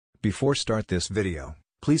Before start this video,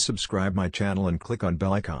 please subscribe my channel and click on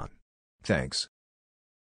bell icon. Thanks.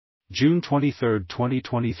 June 23,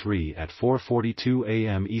 2023 at 4:42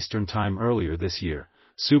 a.m. Eastern Time. Earlier this year,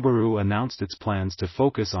 Subaru announced its plans to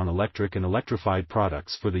focus on electric and electrified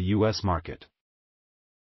products for the U.S. market.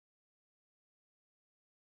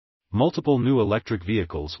 Multiple new electric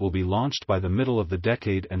vehicles will be launched by the middle of the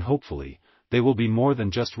decade, and hopefully, they will be more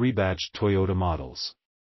than just rebadged Toyota models.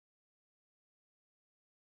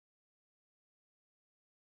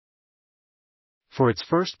 For its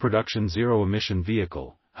first production zero-emission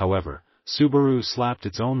vehicle, however, Subaru slapped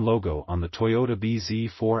its own logo on the Toyota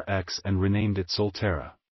BZ4X and renamed it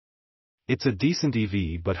Solterra. It's a decent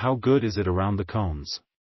EV, but how good is it around the cones?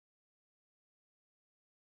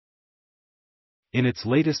 In its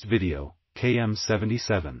latest video,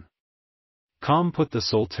 KM77.com put the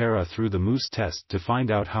Solterra through the Moose test to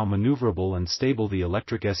find out how maneuverable and stable the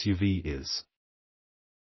electric SUV is.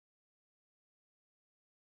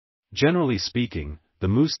 Generally speaking, the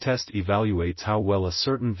Moose test evaluates how well a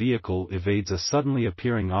certain vehicle evades a suddenly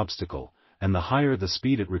appearing obstacle, and the higher the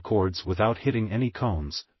speed it records without hitting any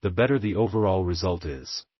cones, the better the overall result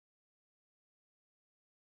is.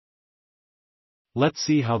 Let's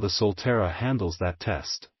see how the Solterra handles that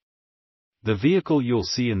test. The vehicle you'll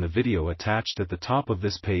see in the video attached at the top of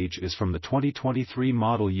this page is from the 2023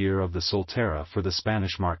 model year of the Solterra for the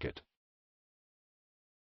Spanish market.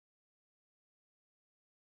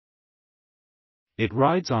 It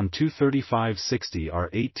rides on two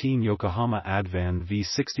 3560R18 Yokohama Advan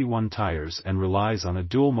V61 tires and relies on a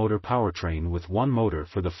dual-motor powertrain with one motor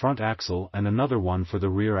for the front axle and another one for the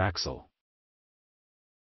rear axle.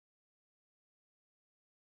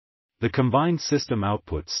 The combined system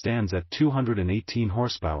output stands at 218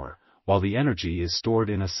 horsepower, while the energy is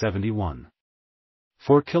stored in a 71.4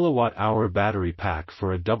 kWh battery pack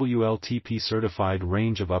for a WLTP-certified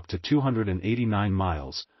range of up to 289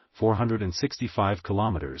 miles, 465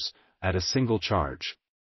 kilometers, at a single charge.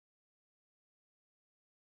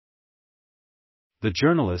 The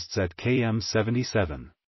journalists at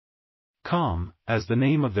KM77.com, as the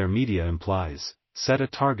name of their media implies, set a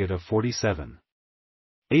target of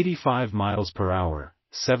 47.85 miles per hour,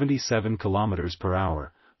 77 kilometers per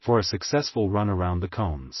hour, for a successful run around the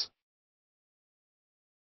cones.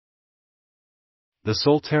 The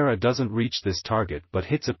Solterra doesn't reach this target but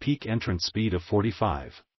hits a peak entrance speed of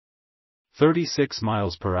 45.36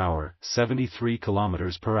 miles per hour, 73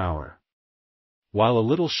 kilometers per hour. While a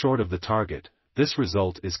little short of the target, this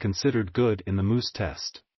result is considered good in the Moose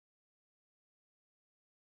test.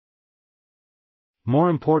 More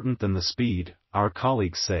important than the speed, our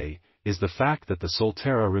colleagues say, is the fact that the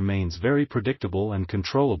Solterra remains very predictable and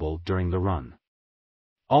controllable during the run.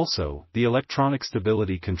 Also, the electronic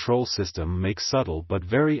stability control system makes subtle but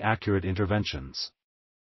very accurate interventions.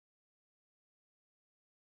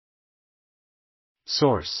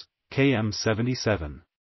 Source: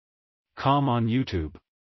 KM77.com on YouTube.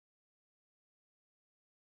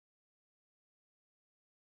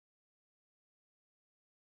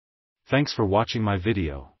 Thanks for watching my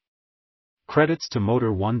video. Credits to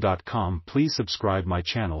Motor1.com. Please subscribe my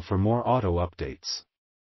channel for more auto updates.